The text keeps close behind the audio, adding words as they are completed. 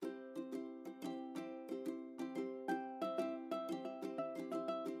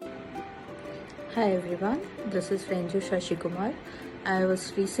Hi everyone, this is Renju Shashikumar. I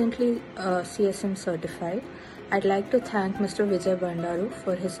was recently CSM certified. I'd like to thank Mr. Vijay Bandaru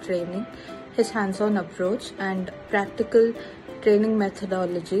for his training, his hands-on approach and practical training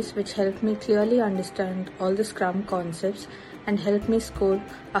methodologies which helped me clearly understand all the Scrum concepts and helped me score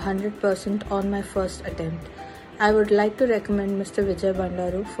 100% on my first attempt. I would like to recommend Mr. Vijay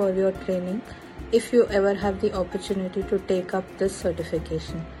Bandaru for your training if you ever have the opportunity to take up this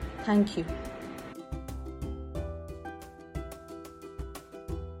certification. Thank you.